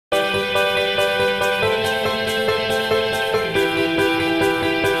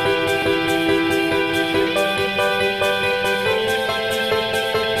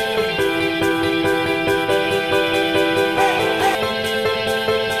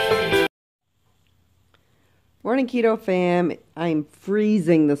Morning, Keto fam. I'm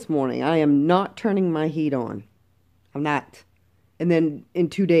freezing this morning. I am not turning my heat on. I'm not. And then in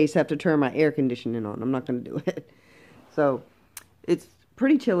 2 days, have to turn my air conditioning on. I'm not going to do it. So it's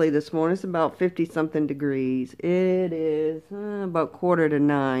pretty chilly this morning. It's about 50-something degrees. It is about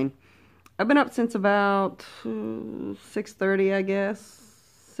 8:45. I've been up since about 6:30, I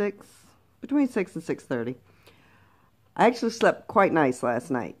guess. Between 6 and 6:30. I actually slept quite nice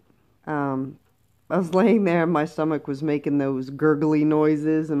last night. I was laying there and my stomach was making those gurgly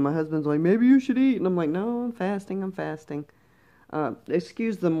noises, and my husband's like, maybe you should eat. And I'm like, no, I'm fasting.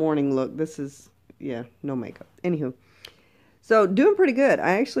 Excuse the morning look. This is, no makeup. Anywho. So doing pretty good.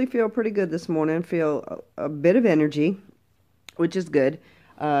 I actually feel pretty good this morning. Feel a bit of energy, which is good.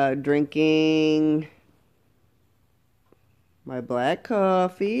 Drinking my black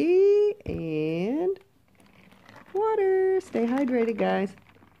coffee and water. Stay hydrated, guys.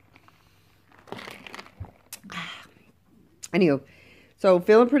 Anywho, so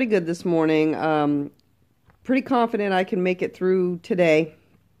feeling pretty good this morning. Pretty confident I can make it through today.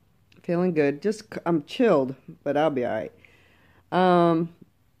 Feeling good. I'm chilled, but I'll be all right.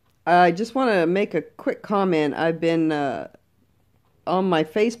 I just want to make a quick comment. I've been on my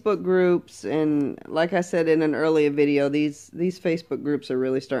Facebook groups, and like I said in an earlier video, these Facebook groups are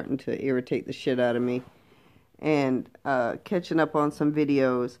really starting to irritate the shit out of me. And catching up on some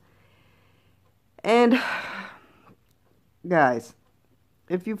videos. And guys,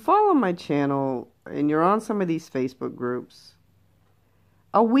 if you follow my channel and you're on some of these Facebook groups,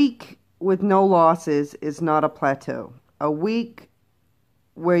 a week with no losses is not a plateau. A week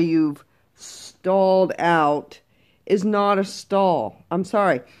where you've stalled out is not a stall. I'm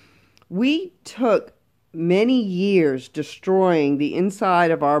sorry. We took many years destroying the inside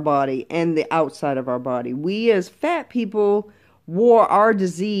of our body and the outside of our body. We as fat people wore our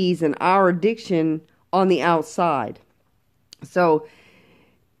disease and our addiction on the outside. So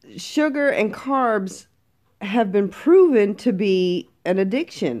sugar and carbs have been proven to be an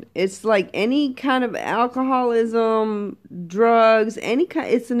addiction. It's like any kind of alcoholism, drugs,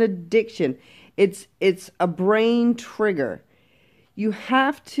 it's an addiction. It's a brain trigger. You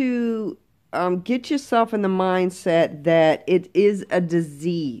have to get yourself in the mindset that it is a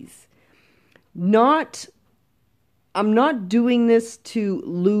disease. I'm not doing this to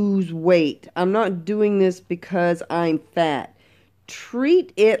lose weight. I'm not doing this because I'm fat.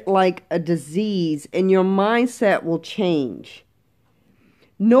 Treat it like a disease and your mindset will change.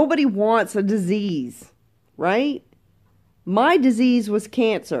 Nobody wants a disease, right? My disease was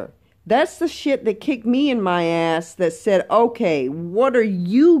cancer. That's the shit that kicked me in my ass that said, okay, what are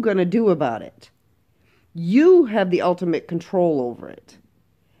you going to do about it? You have the ultimate control over it.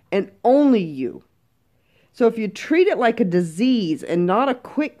 And only you. So if you treat it like a disease and not a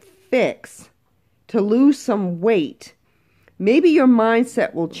quick fix to lose some weight, maybe your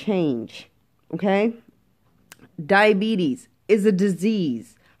mindset will change, okay? Diabetes is a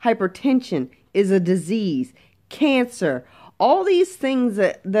disease. Hypertension is a disease. Cancer, all these things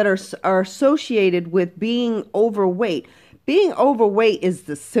that are associated with being overweight. Being overweight is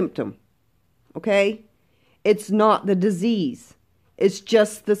the symptom, okay? It's not the disease. It's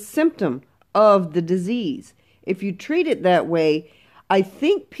just the symptom of the disease. If you treat it that way, I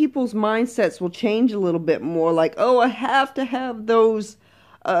think people's mindsets will change a little bit more. Like, oh, I have to have those,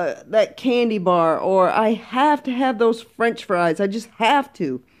 that candy bar, or I have to have those French fries. I just have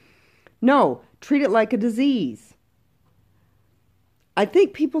to. No, treat it like a disease. I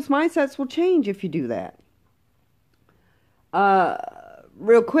think people's mindsets will change if you do that.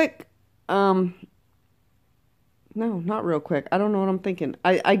 Real quick, no, not real quick. I don't know what I'm thinking.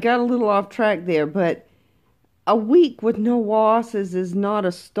 I got a little off track there, but a week with no losses is not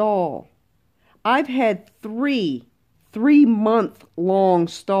a stall. I've had three 3-month-long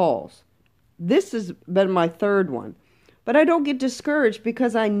stalls. This has been my third one. But I don't get discouraged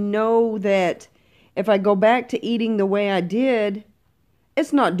because I know that if I go back to eating the way I did,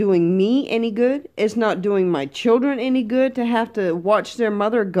 it's not doing me any good. It's not doing my children any good to have to watch their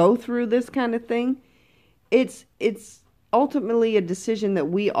mother go through this kind of thing. It's ultimately a decision that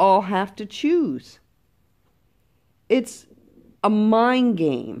we all have to choose. It's a mind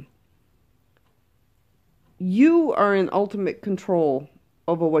game. You are in ultimate control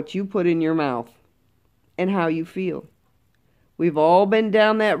over what you put in your mouth and how you feel. We've all been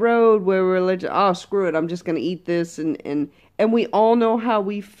down that road where we're like, oh, screw it, I'm just going to eat this. And we all know how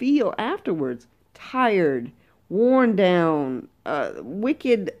we feel afterwards. Tired, worn down,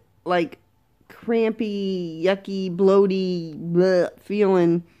 wicked, like, crampy, yucky, bloaty, bleh,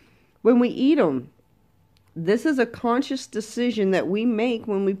 feeling when we eat them. This is a conscious decision that we make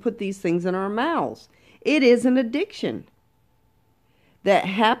when we put these things in our mouths. It is an addiction that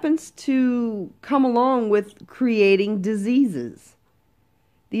happens to come along with creating diseases.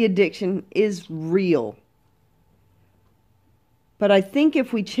 The addiction is real. But I think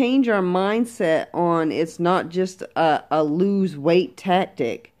if we change our mindset on it's not just a lose weight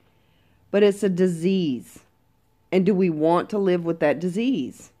tactic, but it's a disease. And do we want to live with that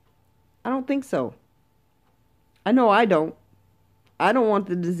disease? I don't think so. I know I don't. I don't want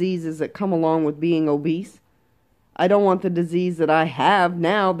the diseases that come along with being obese. I don't want the disease that I have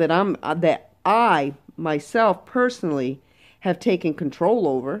now that I myself personally have taken control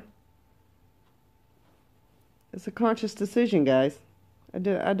over. It's a conscious decision, guys. I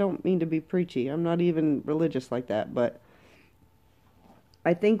don't mean to be preachy. I'm not even religious like that, but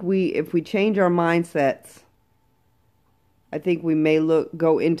I think if we change our mindsets, I think we may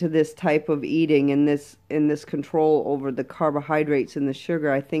go into this type of eating and this control over the carbohydrates and the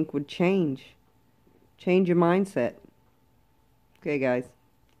sugar. I think would change your mindset. Okay, guys,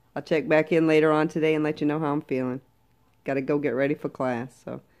 I'll check back in later on today and let you know how I'm feeling. Got to go get ready for class.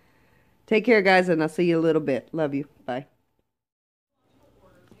 So take care, guys, and I'll see you a little bit. Love you. Bye.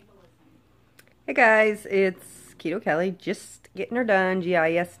 Hey guys, it's Keto Kelly, just getting her done.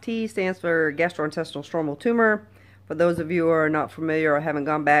 GIST stands for gastrointestinal stromal tumor. For those of you who are not familiar or haven't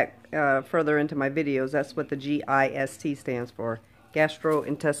gone back further into my videos, that's what the GIST stands for.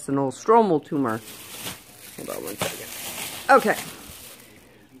 Gastrointestinal stromal tumor. Hold on one second. Okay.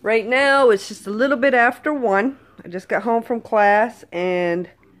 Right now, it's just a little bit after 1. I just got home from class, and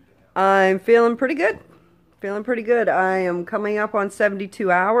I'm feeling pretty good. Feeling pretty good. I am coming up on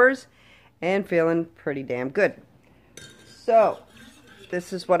 72 hours and feeling pretty damn good. So,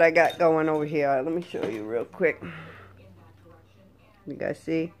 this is what I got going over here. Let me show you real quick. You guys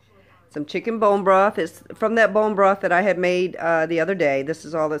see? Some chicken bone broth. It's from that bone broth that I had made the other day. This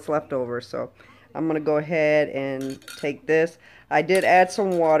is all that's left over. So, I'm going to go ahead and take this. I did add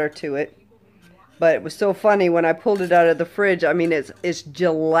some water to it. But it was so funny when I pulled it out of the fridge. I mean, it's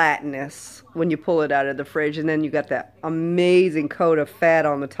gelatinous when you pull it out of the fridge. And then you got that amazing coat of fat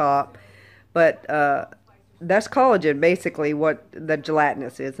on the top. But that's collagen, basically, what the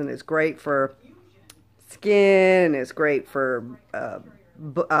gelatinous is. And it's great for skin. And it's great for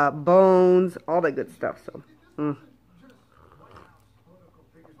bones. All that good stuff. So,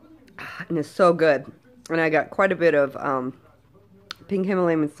 And it's so good. And I got quite a bit of pink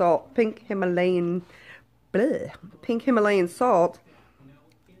Himalayan salt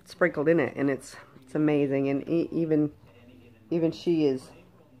sprinkled in it, and it's amazing. And even she is.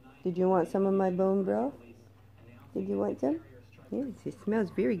 Did you want some of my bone broth? Did you want some? Yes, it smells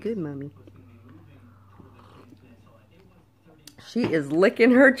very good, Mommy. She is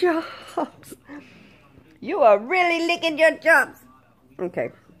licking her chops. You are really licking your chops.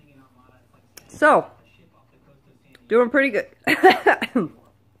 Okay. So, doing pretty good.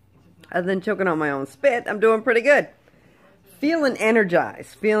 Other than choking on my own spit, I'm doing pretty good. Feeling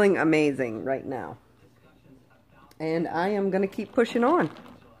energized. Feeling amazing right now. And I am going to keep pushing on.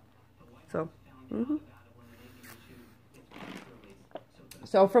 So,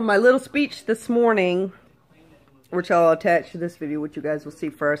 So, from my little speech this morning, which I'll attach to this video, which you guys will see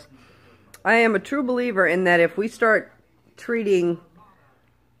first, I am a true believer in that if we start treating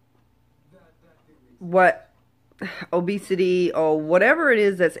what obesity or whatever it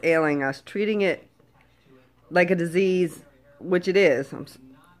is that's ailing us, treating it like a disease, which it is,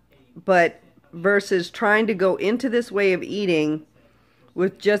 but versus trying to go into this way of eating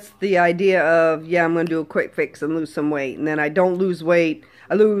with just the idea of, yeah, I'm going to do a quick fix and lose some weight, and then I don't lose weight,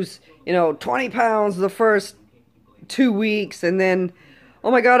 I lose, 20 pounds the first 2 weeks, and then,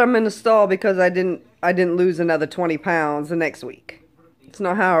 oh my God, I'm in the stall because I didn't lose another 20 pounds the next week. It's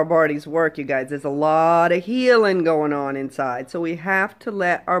not how our bodies work, you guys. There's a lot of healing going on inside. So we have to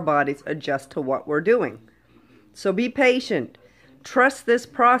let our bodies adjust to what we're doing. So be patient. Trust this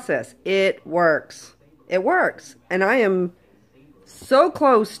process. It works. It works. And I am so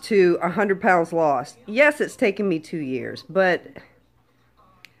close to 100 pounds lost. Yes, it's taken me 2 years, but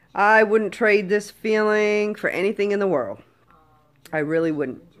I wouldn't trade this feeling for anything in the world. I really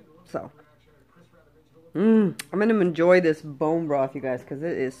wouldn't. So, I'm going to enjoy this bone broth, you guys, because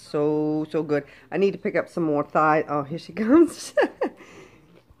it is so, so good. I need to pick up some more thigh. Oh, here she comes.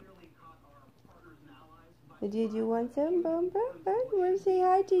 Did you want some bone broth? You want to say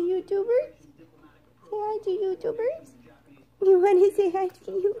hi to YouTubers? Say hi to YouTubers? You want to say hi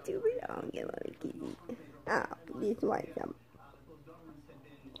to YouTubers? Oh, give me a kitty. Oh, you just want some.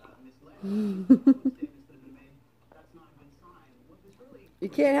 You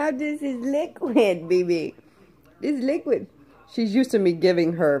can't have this. Is liquid, baby. It's liquid. She's used to me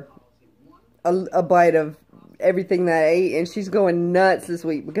giving her a bite of everything that I ate, and she's going nuts this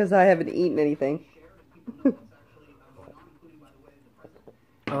week because I haven't eaten anything.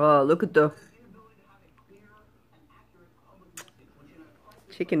 Oh, look at the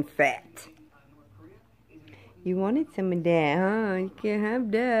chicken fat. You wanted some of that, huh? You can't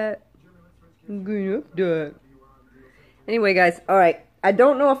have that. I'm going up that. Anyway, guys, alright. I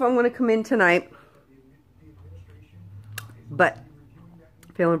don't know if I'm going to come in tonight, but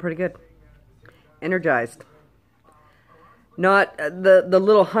feeling pretty good. Energized. Not the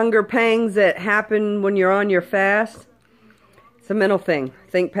little hunger pangs that happen when you're on your fast. It's a mental thing.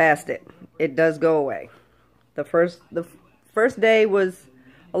 Think past it. It does go away. The first day was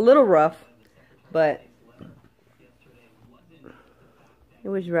a little rough, but it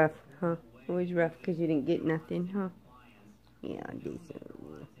was rough, huh? It was rough because you didn't get nothing, huh? Yeah, this.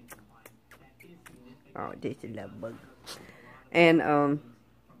 Oh, this is a love bug. And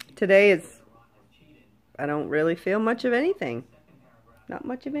today is. I don't really feel much of anything. Not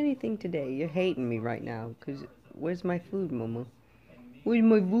much of anything today. You're hating me right now because where's my food, Mama? Where's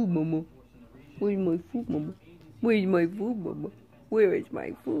my food, Mama? Where's my food, Mama? Where's my food, Mama? Where is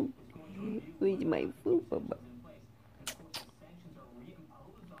my food? Where's my food, Mama?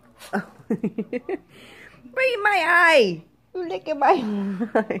 Where's my eye? Look at my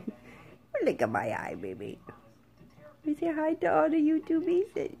eye. Look at my eye, baby. You say hi to all the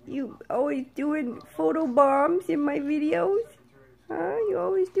YouTubies that you always doing photo bombs in my videos? Huh? You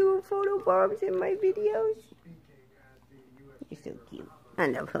always doing photo bombs in my videos? You're so cute. I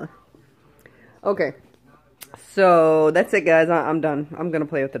love her. Okay. So, that's it, guys. I'm done. I'm going to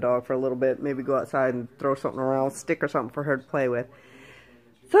play with the dog for a little bit. Maybe go outside and throw something around, stick or something for her to play with.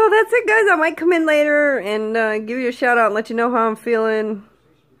 So, that's it, guys. I might come in later and give you a shout out and let you know how I'm feeling.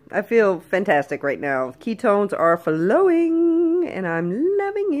 I feel fantastic right now. Ketones are flowing, and I'm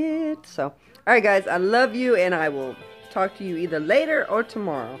loving it. So, alright, guys. I love you, and I will talk to you either later or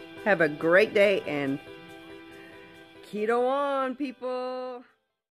tomorrow. Have a great day, and keto on, people.